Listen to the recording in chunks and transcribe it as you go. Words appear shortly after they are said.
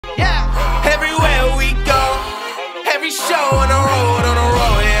on the road,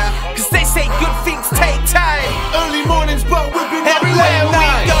 yeah. Cause they say good things take time. Early mornings, but we've been everywhere we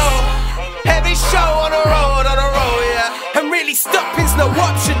go. Heavy show on the road, yeah. And really stopping's no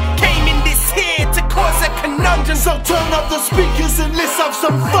option. Came in this here to cause a conundrum. So turn up the speakers and let's have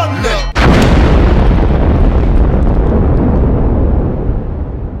some fun now.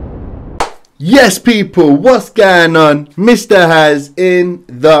 Yes, people, what's going on? Mr. Has in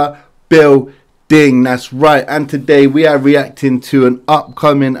the building. That's right. And today we are reacting to an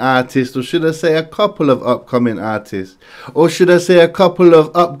upcoming artist, or should I say a couple of upcoming artists, or should I say a couple of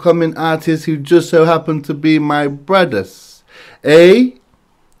upcoming artists who just so happen to be my brothers. We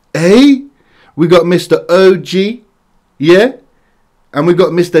got Mr. OG, yeah, and we got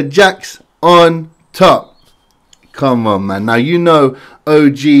Mr. JAX on top. Come on, man. Now you know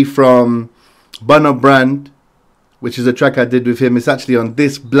OG from Bunner Brand, which is a track I did with him. It's actually on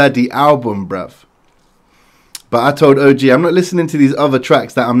this bloody album, bruv. But I told OG, I'm not listening to these other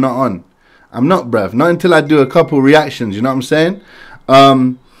tracks that I'm not on. I'm not, bruv. Not until I do a couple reactions, you know what I'm saying?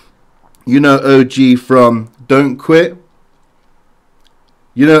 You know OG from Don't Quit.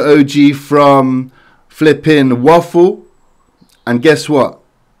 You know OG from flipping Waffle. And guess what?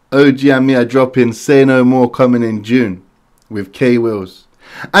 OG and me are dropping Say No More coming in June with K Wills.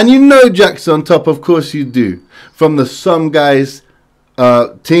 And you know JAX on top, of course you do. From the Some Guys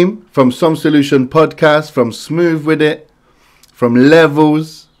team, from Some Solution Podcast, from Smooth With It, from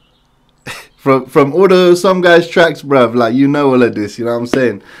Levels, from all the Some Guys tracks, bruv. Like, you know all of this, you know what I'm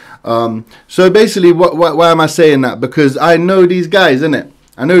saying? So basically, why am I saying that? Because I know these guys, innit?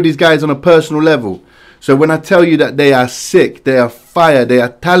 I know these guys on a personal level. So when I tell you that they are sick, they are fire, they are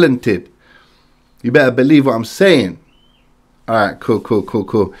talented, you better believe what I'm saying. Alright,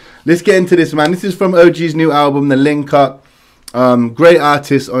 cool. Let's get into this, man. This is from OG's new album, The Link Up. Great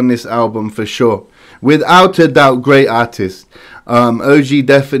artist on this album for sure. Without a doubt, great artist. OG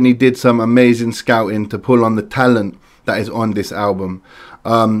definitely did some amazing scouting to pull on the talent that is on this album.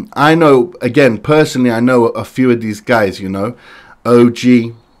 I know, again, personally, I know a few of these guys, you know.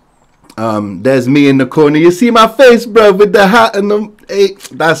 OG. There's me in the corner. You see my face, bro, with the hat and the... Hey,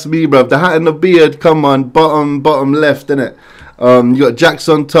 that's me, bro. The hat and the beard. Come on, bottom left, innit? You got JAX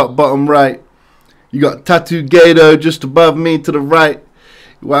on top, bottom right. You got Tattoo Gato just above me to the right.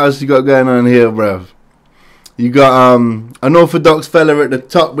 What else you got going on here, bro? You got Unorthadox Fella at the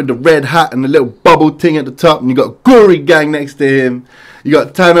top with the red hat and the little bubble thing at the top. And you got Gory Gang next to him. You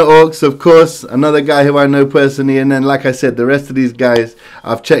got Tanner Orks, of course, another guy who I know personally. And then, like I said, the rest of these guys,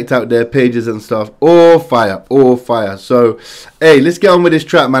 I've checked out their pages and stuff. All fire, all fire. So, hey, let's get on with this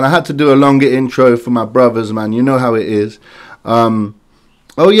track, man. I had to do a longer intro for my brothers, man. You know how it is.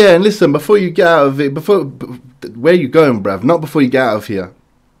 Oh, yeah, and listen, before you get out of it, where you going, bruv? Not before you get out of here.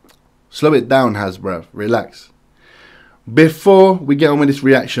 Slow it down, Has, bruv. Relax. Before we get on with this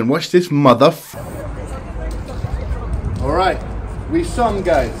reaction, watch this All right. We Some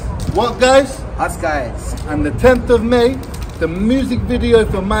Guys. What, guys? Us guys. And the 10th of May, the music video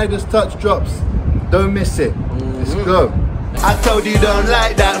for Midas Touch drops. Don't miss it. Let's go. I told you don't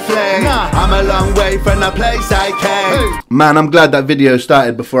like that flame. Nah. I'm a long way from the place I came. Hey. Man, I'm glad that video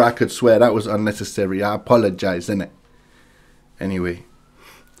started before I could swear. That was unnecessary. I apologize, innit? Anyway.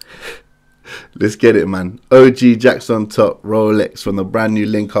 Let's get it, man. OG JAX on top, Rolex from the brand new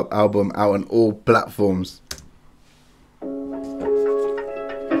Link Up album out on all platforms.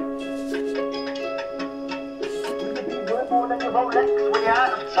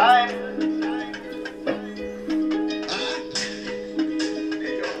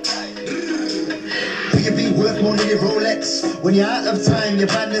 You be worth more than your Rolex. When you're out of time, your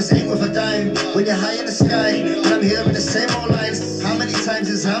badness ain't worth a dime. When you're high in the sky, and I'm hearing the same old lines. How many times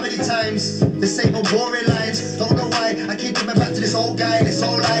is how many times? The same old boring lines. Don't know why I keep coming back to this old guy, this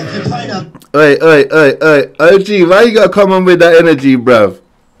old life. You're trying to... Oi, OG, why you gotta come on with that energy, bruv?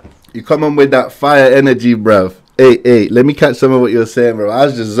 You come on with that fire energy, bruv. Hey, let me catch some of what you're saying, bro. I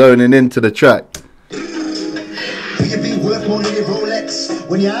was just zoning into the track. You be worth more than your Rolex.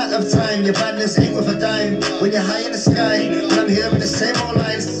 When you're out of time, your badness ain't worth a dime. When you're high in the sky, and I'm hearing the same old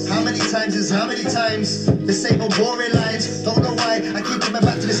lines. How many times is how many times? The same old boring lines. Don't know why I keep coming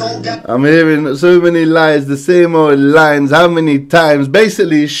back to this old guy. I'm hearing so many lies, the same old lines. How many times?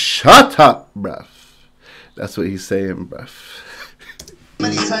 Basically, shut up, bruv. That's what he's saying, bruv. How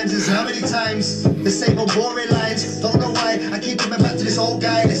many times is how many times? The same old boring lines. Don't know why I keep coming back to this old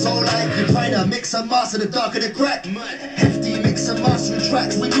guy, this old life. You're trying to mix and master the dark of the crack. Hefty mix and mastering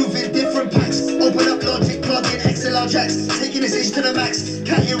tracks. We move in different packs. Open up Logic, plug in XLR jacks. Taking this itch to the max.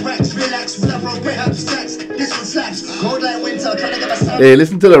 Counting racks, relax. With our Greyhound stacks. This one slaps. Cold like winter. Trying to get my sound. Hey,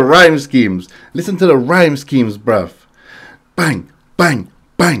 listen to the rhyme schemes. Listen to the rhyme schemes, bruv. bang, bang,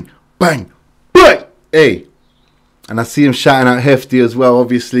 bang, bang, bang. Hey. And I see him shouting out Hefty as well.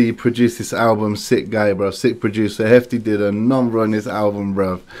 Obviously, he produced this album. Sick guy, bro. Sick producer. Hefty did a number on this album,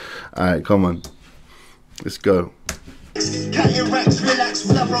 bro. Alright, come on. Let's go. Cut your racks, relax,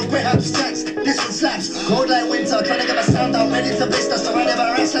 when I broke great abstracts. This one slaps, cold like winter. Trying to get my sound out, ready to blister. Surrounded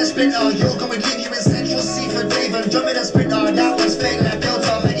by racks like Splinter. You're going to leave you in Central C for Dave and drum in a sprinter. That was fake like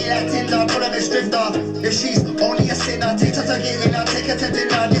Delta, Maggie like Tinder. Put a bitch drifter. If she's only a sinner, take her to get in, I'll take her to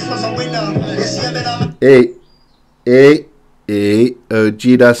dinner. This was a winner. This year, man, Hey. Hey, OG,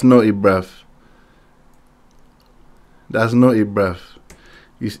 that's naughty, bruv. That's naughty, bruv.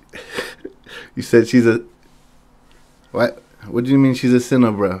 You said she's a... What? What do you mean she's a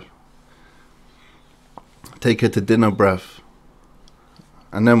sinner, bruv? Take her to dinner, bruv.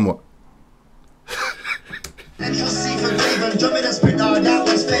 And then what? and you'll see for Dave drum in a sprinter. That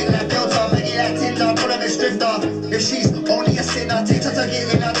was fake like Delta, Maggie like Tinder. Put a bitch drifter. If she's only a sinner, take her to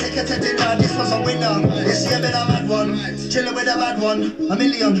get in, I'll take her to dinner. This was a winner. This year been a mad one. Chilling with a bad one. A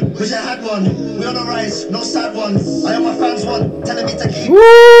million, wish I had one. We on the rise, no sad one. I am my fans one, telling me to keep.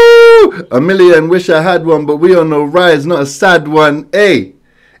 Woo! A million, wish I had one, but we on the rise, not a sad one. Hey,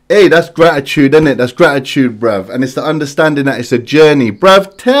 that's gratitude, innit? That's gratitude, bruv. And it's the understanding that it's a journey.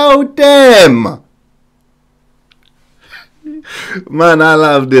 Bruv, tell them. Man, I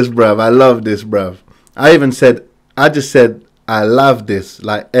love this, bruv. I love this, bruv. I just said, I love this.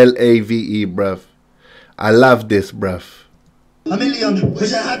 Like L-A-V-E, bruv. I love this, bruv. A million,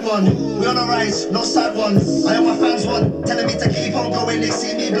 wish I had one. We on the rise, no sad one. I am my fans one, telling me to keep on going. They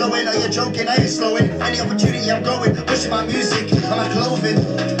see me blowing, are you joking? I ain't slowing. Any opportunity I'm going, pushing my music and my clothing.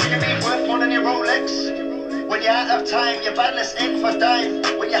 Will you be worth more than your Rolex? When you're out of time, your badness ain't for dime.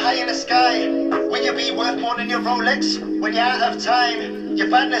 When you're high in the sky, will you be worth more than your Rolex? When you're out of time, your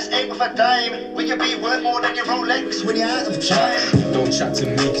badness ain't for dime. Will you be worth more than your Rolex? When you're out of time. Don't chat to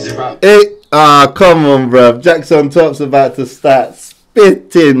me cause you're out. Hey. Ah, come on, bruv. JAX on Top's about to start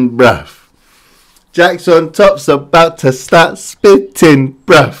spitting, bruv. JAX on Top's about to start spitting,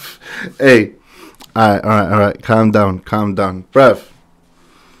 bruv. Hey. Alright. Calm down. Bruv.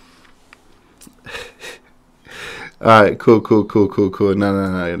 Alright, cool.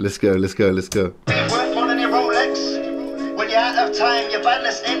 No. Let's go. Worth more than your Rolex. When you're out of time, your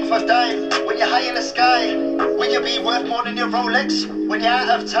badness ain't for dime. When you're high in the sky, will you be worth more than your Rolex? When you're out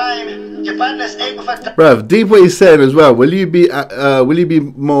of time, your badness ain't for dime. Bruv, deep what he's saying as well. Will you be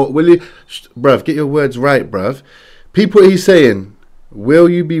bruv, get your words right, bruv. People, he's saying, will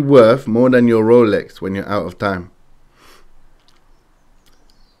you be worth more than your Rolex when you're out of time?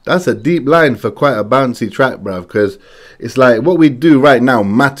 That's a deep line for quite a bouncy track, bruv, because it's like what we do right now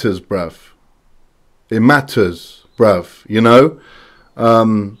matters, bruv. It matters, bruv, you know?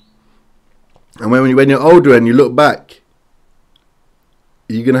 And when you're older and you look back,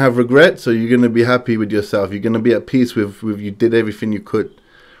 are you going to have regrets or are you going to be happy with yourself? You're going to be at peace with you did everything you could.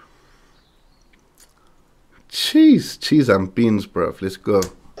 Cheese and beans, bruv. Let's go.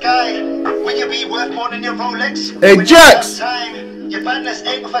 Guy, will you be worth more than your Rolex? Hey, JAX! Your badness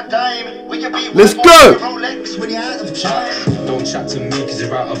ain't worth a dime. Will you be Let's worth go! more than your Rolex when you're out of time? Don't chat to me cause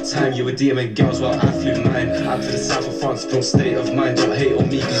you're out of time. You were DMing girls while I flew mine. Out to the south of France, don't state of mind. Don't hate on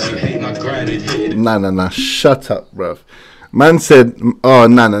me cause you hate my grind. Nah. Shut up, bruv. Man said, oh,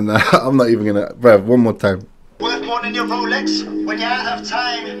 nah. I'm not even gonna, bruv, one more time. Worth more than your Rolex when you're out of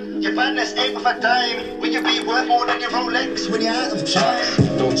time. Your badness ain't worth a dime. Will you be worth more than your Rolex when you're out of time?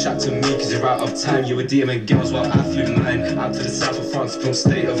 Don't chat to me cause you're out of time. You were DMing girls while I flew mine. Out to the south of France, don't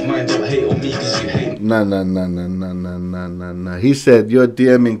state of mind. Don't hate on me cause you hate. Nah. He said, you're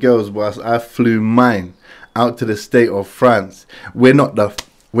DMing girls whilst I flew mine out to the state of France. We're not the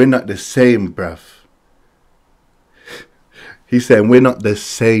same, bruv. He's saying we're not the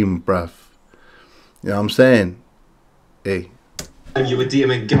same, bruv. You know what I'm saying? Hey. You were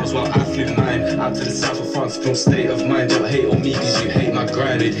DMing girls while I flew mine. Out to the south of France, don't state of mind. Don't hate on me cause you hate my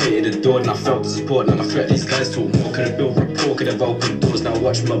grind. They'd hated the door and I felt the support. Now I threat these guys talk more. Could have built rapport, could have opened doors. Now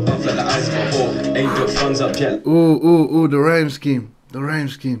watch from above like the eyes of a hawk. Ain't built funds up yet. Ooh, the rhyme scheme.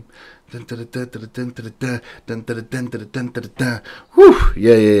 Whew.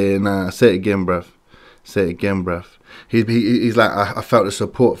 Yeah. Nah, say it again, bruv. He's like, I felt the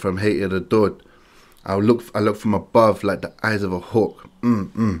support from hated adored. I look from above like the eyes of a hawk. Talk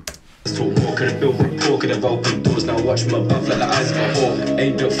more, could have built rapport, could have opened doors. Now watch from above like the eyes of a hawk.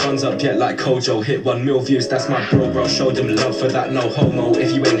 Ain't built funds up yet like Kojo. Hit 1 mil views, that's my bro. Showed them love for that, no homo.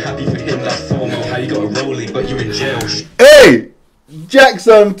 If you ain't happy for him, that's FOMO. How you got a rollie, but you're in jail. Hey! JAX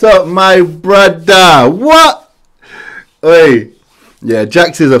on Top, my brother. What? Hey. Yeah,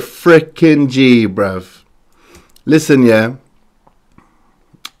 JAX is a freaking G, bruv. Listen, yeah.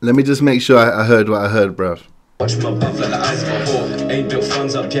 Let me just make sure I heard what I heard, bruv. Watch my buff like the eyes of a hawk. Ain't built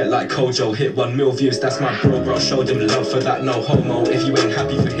funds up yet like Kojo. Hit 1 mil views, that's my bro. Showed him love for that, no homo. If you ain't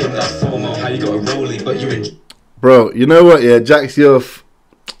happy for him, that's FOMO. How you got a rollie, but you're in... Bro, you know what, yeah, Jax, you're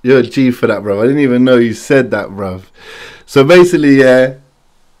a G for that, bro. I didn't even know you said that, bruv. So basically, yeah,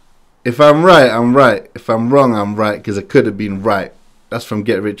 if I'm right, I'm right. If I'm wrong, I'm right, because I could have been right. That's from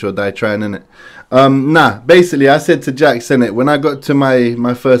Get Rich or Die Trying, innit? Nah, basically, I said to Jax, innit, when I got to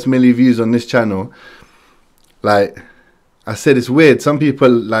my first million views on this channel, like, I said it's weird. Some people,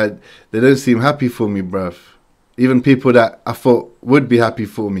 like, they don't seem happy for me, bruv. Even people that I thought would be happy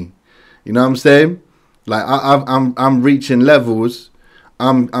for me. You know what I'm saying? Like, I'm reaching levels.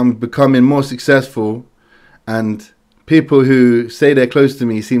 I'm becoming more successful. And people who say they're close to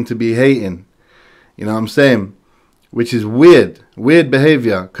me seem to be hating. You know what I'm saying? Which is weird. Weird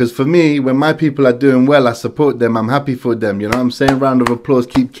behavior. Because for me, when my people are doing well, I support them. I'm happy for them. You know what I'm saying? Round of applause.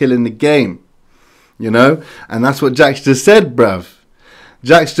 Keep killing the game. You know, and that's what Jax just said, bruv.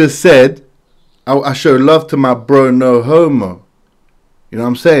 Jax just said, I show love to my bro, no homo. You know what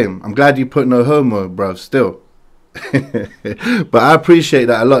I'm saying? I'm glad you put no homo, bruv, still. But I appreciate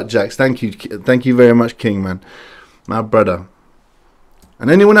that a lot, Jax. Thank you. Thank you very much, King, man. My brother. And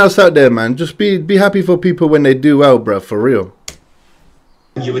anyone else out there, man, just be happy for people when they do well, bruv, for real.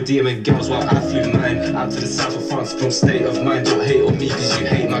 You were DMing girls while I flew mine out to the south of France from state of mind. Don't hate on me cause you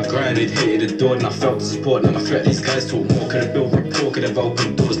hate my grind. They'd hated, adored and I felt the support. Now my threat, these guys talk more. Could have built rapport, could have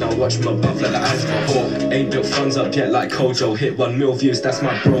opened doors. Now watch my buff like the eyes of a hawk. Ain't built funds up yet like Kojo. Hit 1 mil views, that's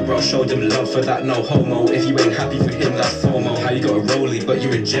my bro. Showed him love for that, no homo. If you ain't happy for him, that's FOMO. How you got a rollie, but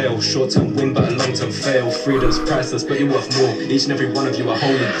you're in jail. Short-term win, but a long-term fail. Freedom's priceless, but you're worth more. Each and every one of you are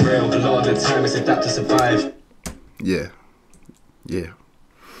holy grail. A lot of the time it's adapt to survive. Yeah. Yeah.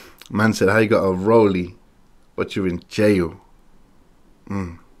 Man said, how you got a rollie, but you're in jail.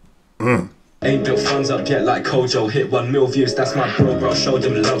 Ain't built funds up yet like Kojo. Hit 1 mil views, that's my bro. Showed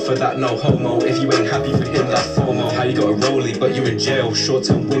him love for that, no homo. If you ain't happy for him, that's FOMO. How you got a rollie, but you're in jail.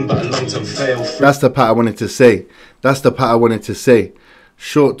 Short-term win, but a long-term fail. That's the part I wanted to say. That's the part I wanted to say.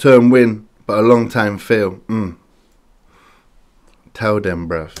 Short-term win, but a long-time fail. Tell them,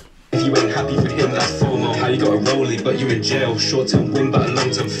 bruv. If you ain't happy for him, that's FOMO. How you got a rollie, but you're in jail. Short-term win, but a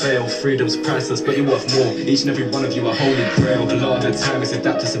long-term fail. Freedom's priceless, but you're worth more. Each and every one of you are holy grail. A lot of the time it's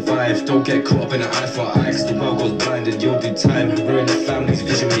adapt to survive. Don't get caught up in an eye for eye, cause the world goes blind and you'll do time. Ruin the family's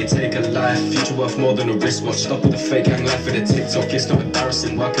vision when you take a life. Future worth more than a wristwatch. Stop with the fake hang life for the TikTok. It's not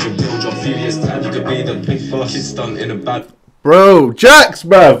embarrassing, working a real job. Few years time, you could be the big boss. It's done in a bad... Bro, Jax,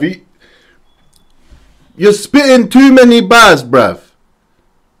 bruv. You're spitting too many bars, bruv.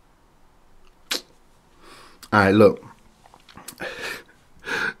 Alright, look,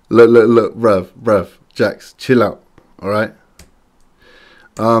 bruv, Jax, chill out, alright?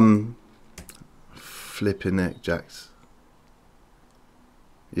 Flipping neck, Jax.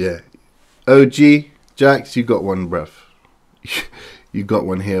 Yeah. OG, Jax, you got one, bruv. You got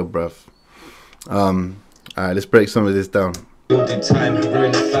one here, bruv. Alright, let's break some of this down. You'll do time,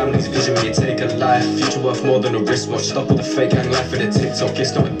 ruin the family's vision when you take a life. Future worth more than a wristwatch. Stop with the fake hang life for the TikTok.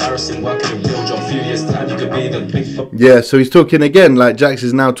 It's not embarrassing, working a real job. Few years time, you could be the big... Yeah, so he's talking again, like Jax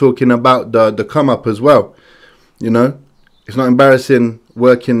is now talking about the come up as well. You know? It's not embarrassing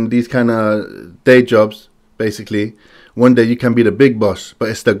working these kind of day jobs, basically. One day you can be the big boss, but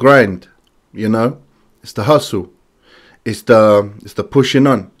it's the grind, you know? It's the hustle. It's the pushing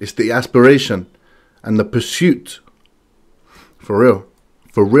on. It's the aspiration and the pursuit. For real.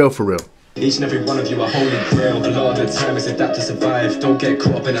 For real, for real. Each and every one of you are holy grail. A lot of the time it's adapt to survive. Don't get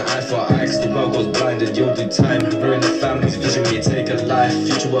caught up in an eye for eye, cause the world goes blind and you'll do time. Ruin the family's vision when you take a life.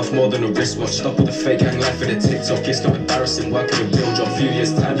 Future worth more than a wristwatch. Stop with the fake hang life for the TikTok. It's not embarrassing, working a real job. Few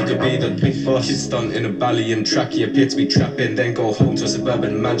years time you could be the big boss. Kids stunt in a Bali and tracky, appear to be trapping, then go home to a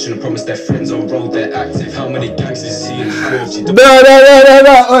suburban mansion and promise their friends on road they're active. How many gangsters you see in Forbes?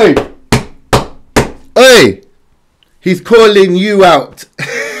 No, Oi! He's calling you out.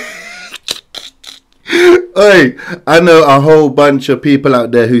 Oi, I know a whole bunch of people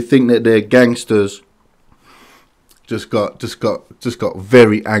out there who think that they're gangsters. Just got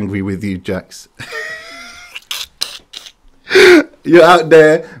very angry with you, Jax. You're out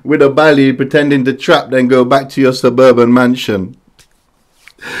there with a bally pretending to trap, then go back to your suburban mansion.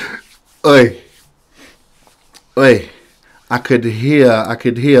 Oi, I could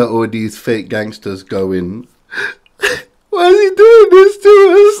hear all these fake gangsters going, why is he doing this to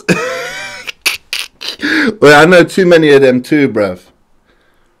us? Well, I know too many of them too, bruv.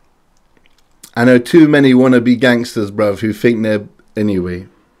 I know too many wannabe gangsters, bruv, who think they're... Anyway.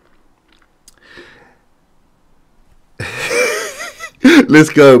 Let's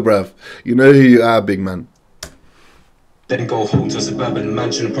go, bruv. You know who you are, big man. Then go home to a suburban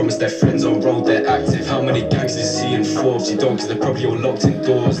mansion and promise their friends on road they're active. How many gangs you see in Forbes? You don't, cause they're probably all locked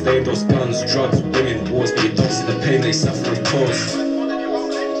indoors. They endorse guns, drugs, women, wars, but you don't see the pain they suffer and cause. When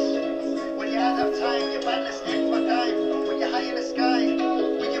you're out of time, you're badness stick for dime. When you're high in the sky,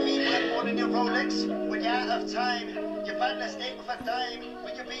 when you be worth more than your Rolex. When you're out of time, you're badness stick for dime.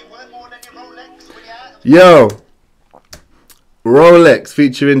 When you be worth more than your Rolex. When you're out of Yo, Rolex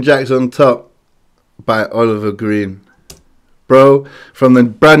featuring JAX on Top by Oliver Green. Bro, from the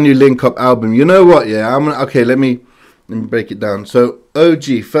brand new Link Up album. You know what, yeah, okay, let me break it down. So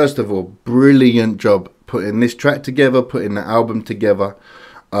OG, first of all, brilliant job putting this track together, putting the album together,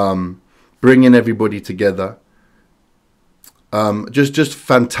 bringing everybody together. Just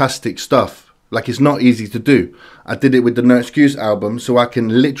fantastic stuff. Like, it's not easy to do. I did it with the No Excuse album, so I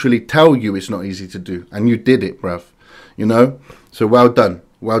can literally tell you it's not easy to do, and you did it, bruv. You know, so well done.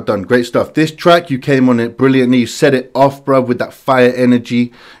 Well done. Great stuff. This track, you came on it brilliantly. You set it off, bruv, with that fire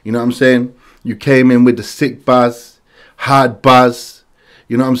energy. You know what I'm saying? You came in with the sick buzz, hard buzz.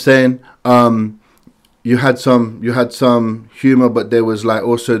 You know what I'm saying? You had some humor, but there was like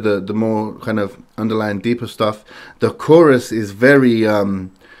also the more kind of underlying deeper stuff. The chorus is very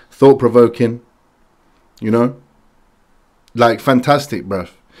thought-provoking. You know? Like, fantastic, bruv.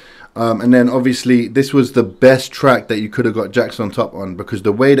 And then obviously this was the best track that you could have got JAX on Top on, because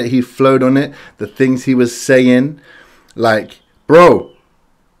the way that he flowed on it, the things he was saying, like, bro,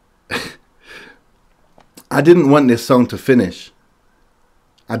 I didn't want this song to finish.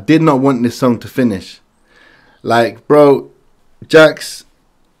 I did not want this song to finish. Like, bro, JAX,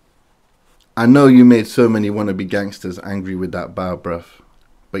 I know you made so many wannabe gangsters angry with that bar, bruv.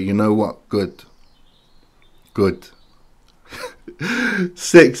 But you know what? Good. Good.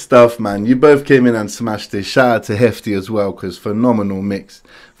 Sick stuff, man. You both came in and smashed this. Shout out to Hefty as well, because phenomenal mix,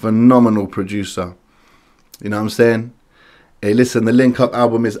 phenomenal producer. You know what I'm saying? Hey, listen, the Link Up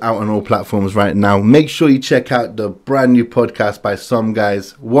album is out on all platforms right now. Make sure you check out the brand new podcast by Some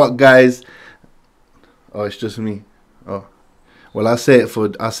Guys. What guys? Oh, it's just me. Oh, well, I say it for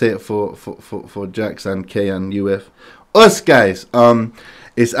JAX and K and UF. Us guys.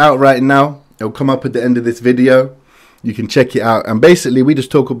 It's out right now. It'll come up at the end of this video. You can check it out. And basically, we just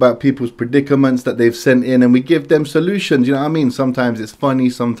talk about people's predicaments that they've sent in, and we give them solutions. You know what I mean? Sometimes it's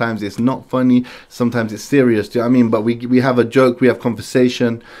funny, sometimes it's not funny, sometimes it's serious. Do you know what I mean? But we have a joke, we have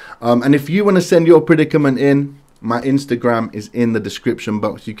conversation. And if you want to send your predicament in, my Instagram is in the description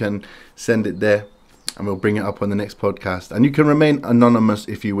box. You can send it there, and we'll bring it up on the next podcast. And you can remain anonymous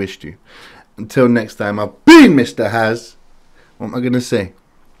if you wish to. Until next time, I've been Mr. Haz. What am I going to say?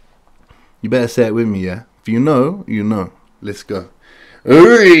 You better say it with me, yeah? If you know, you know. Let's go.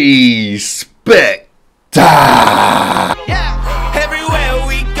 Respect. Yeah, everywhere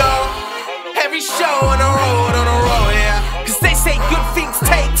we go, every show on the road, yeah. Cause they say good things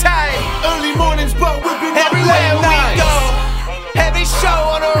take time. Early mornings, but we've been Everywhere we go, every show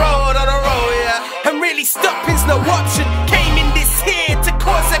on the road, yeah. And really stopping's no option. Came in this here to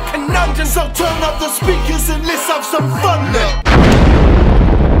cause a conundrum. So turn up the speakers and let's have some fun now.